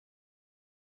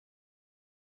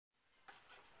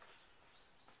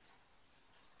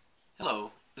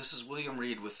Hello, this is William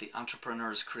Reed with the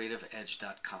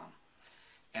EntrepreneursCreativeEdge.com.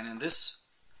 And in this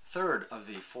third of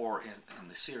the four in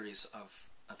the series of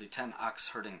the 10 ox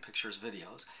herding pictures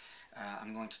videos,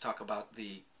 I'm going to talk about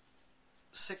the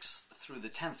 6th through the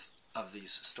 10th of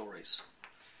these stories.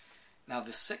 Now the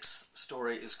 6th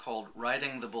story is called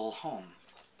Riding the Bull Home.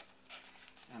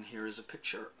 And here is a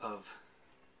picture of,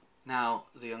 now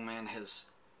the young man has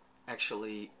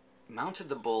actually mounted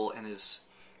the bull and is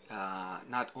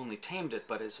not only tamed it,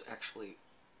 but is actually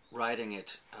riding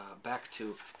it back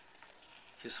to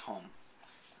his home.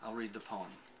 I'll read the poem.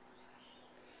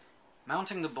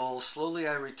 Mounting the bull, slowly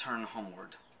I return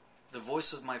homeward. The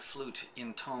voice of my flute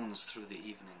intones through the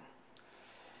evening.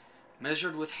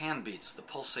 Measured with handbeats, the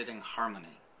pulsating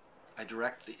harmony, I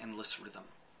direct the endless rhythm.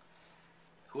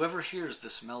 Whoever hears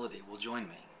this melody will join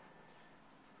me.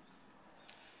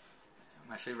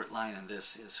 My favorite line in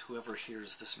this is, whoever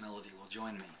hears this melody will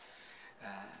join me.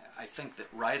 I think that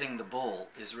riding the bull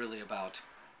is really about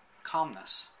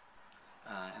calmness.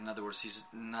 In other words, he's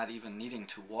not even needing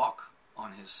to walk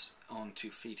on his own 2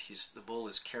 feet. The bull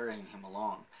is carrying him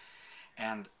along.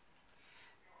 And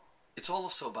it's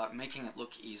also about making it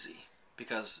look easy,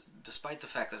 because despite the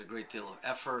fact that a great deal of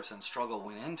effort and struggle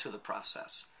went into the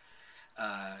process,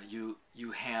 you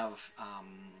have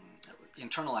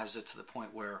internalized it to the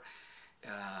point where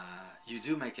you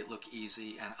do make it look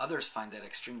easy, and others find that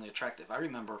extremely attractive. I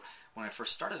remember when I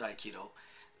first started Aikido,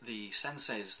 the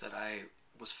senseis that I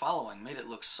was following made it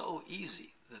look so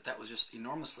easy that was just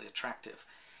enormously attractive,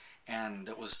 and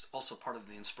that was also part of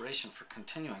the inspiration for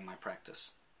continuing my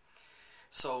practice.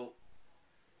 So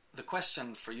the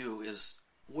question for you is,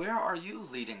 where are you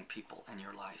leading people in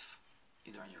your life?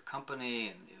 Either in your company,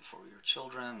 and for your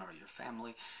children, or your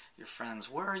family, your friends.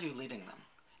 Where are you leading them?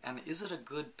 And is it a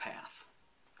good path?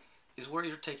 Is where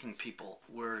you're taking people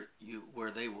where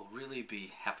they will really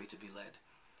be happy to be led?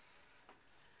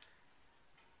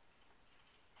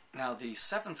 Now the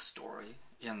 7th story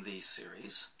in the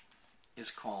series is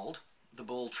called The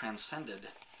Bull Transcended.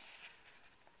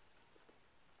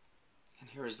 And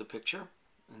here is the picture,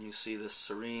 and you see this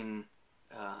serene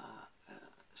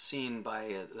scene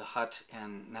by the hut,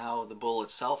 and now the bull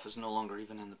itself is no longer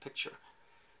even in the picture,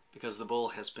 because the bull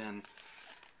has been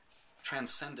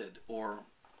transcended, or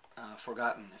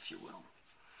forgotten, if you will.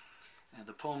 And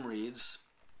the poem reads,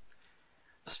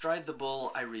 astride the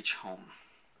bull I reach home.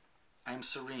 I am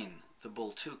serene, the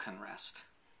bull too can rest.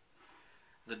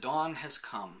 The dawn has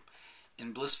come.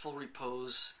 In blissful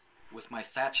repose, with my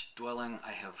thatched dwelling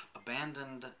I have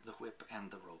abandoned the whip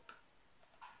and the rope.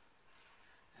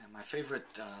 And my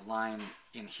favorite line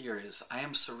in here is, I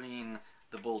am serene,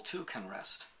 the bull too can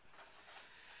rest.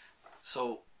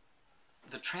 So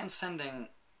the transcending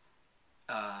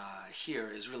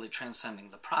here is really transcending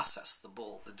the process, the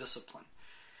bull, the discipline.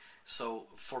 So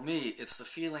for me, it's the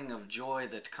feeling of joy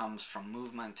that comes from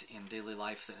movement in daily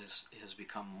life that has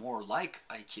become more like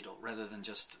Aikido, rather than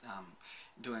just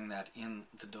doing that in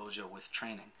the dojo with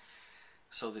training.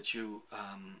 So that you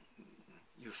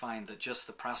find that just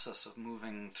the process of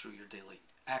moving through your daily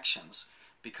actions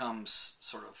becomes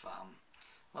sort of,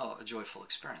 a joyful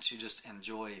experience. You just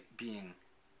enjoy being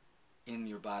in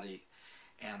your body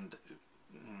and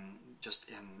just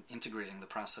in integrating the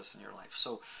process in your life.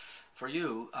 So for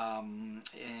you,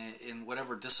 in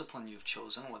whatever discipline you've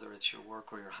chosen, whether it's your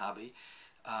work or your hobby,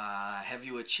 have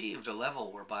you achieved a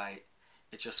level whereby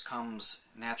it just comes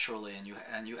naturally,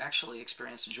 and you actually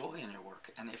experience joy in your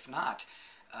work? And if not,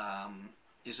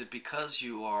 is it because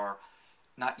you are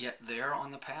not yet there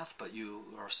on the path, but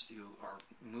you are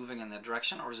moving in that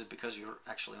direction, or is it because you're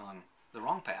actually on the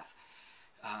wrong path?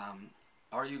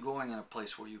 Are you going in a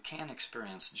place where you can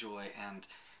experience joy and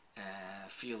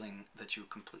feeling that you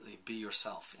completely be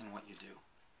yourself in what you do?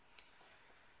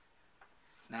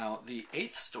 Now, the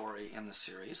 8th story in the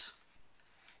series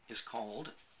is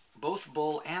called Both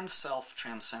Bull and Self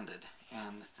Transcended.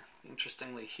 And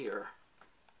interestingly here,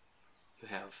 you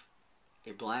have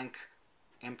a blank,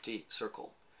 empty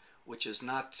circle, which is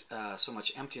not so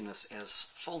much emptiness as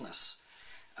fullness.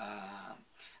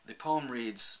 The poem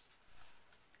reads,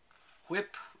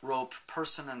 whip, rope,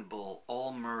 person, and bull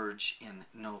all merge in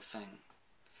no thing.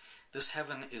 This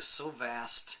heaven is so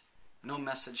vast, no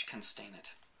message can stain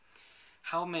it.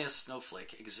 How may a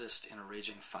snowflake exist in a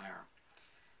raging fire?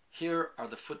 Here are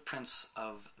the footprints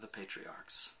of the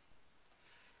patriarchs.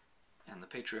 And the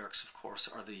patriarchs, of course,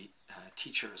 are the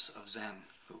teachers of Zen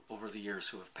who, over the years,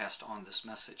 who have passed on this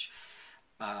message.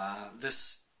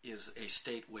 This is a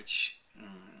state which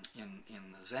in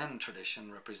the Zen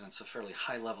tradition represents a fairly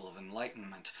high level of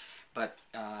enlightenment, but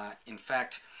in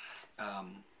fact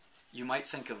you might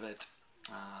think of it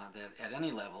that at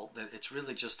any level, that it's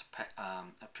really just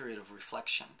a period of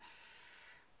reflection,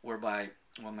 whereby,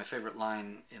 well, my favorite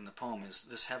line in the poem is,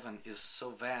 "This heaven is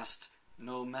so vast,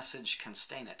 no message can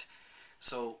stain it."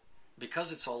 So,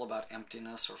 because it's all about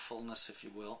emptiness or fullness, if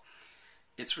you will,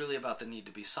 it's really about the need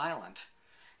to be silent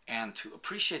and to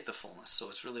appreciate the fullness. So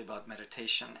it's really about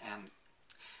meditation, and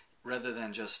rather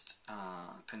than just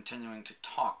continuing to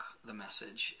talk the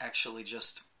message, actually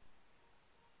just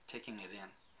taking it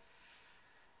in.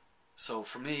 So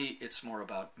for me, it's more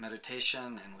about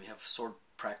meditation, and we have sword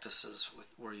practices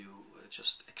where you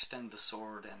just extend the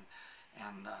sword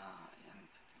and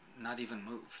not even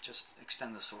move. Just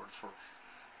extend the sword for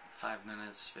 5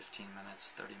 minutes, 15 minutes,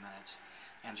 30 minutes,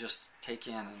 and just take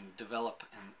in and develop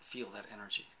and feel that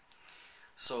energy.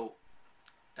 So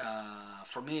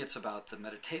for me, it's about the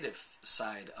meditative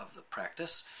side of the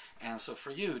practice. And so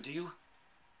for you, do you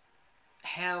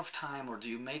have time, or do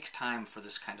you make time for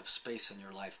this kind of space in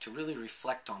your life to really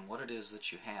reflect on what it is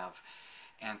that you have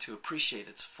and to appreciate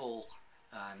its full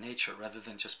nature, rather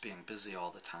than just being busy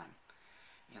all the time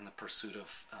in the pursuit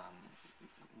of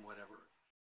whatever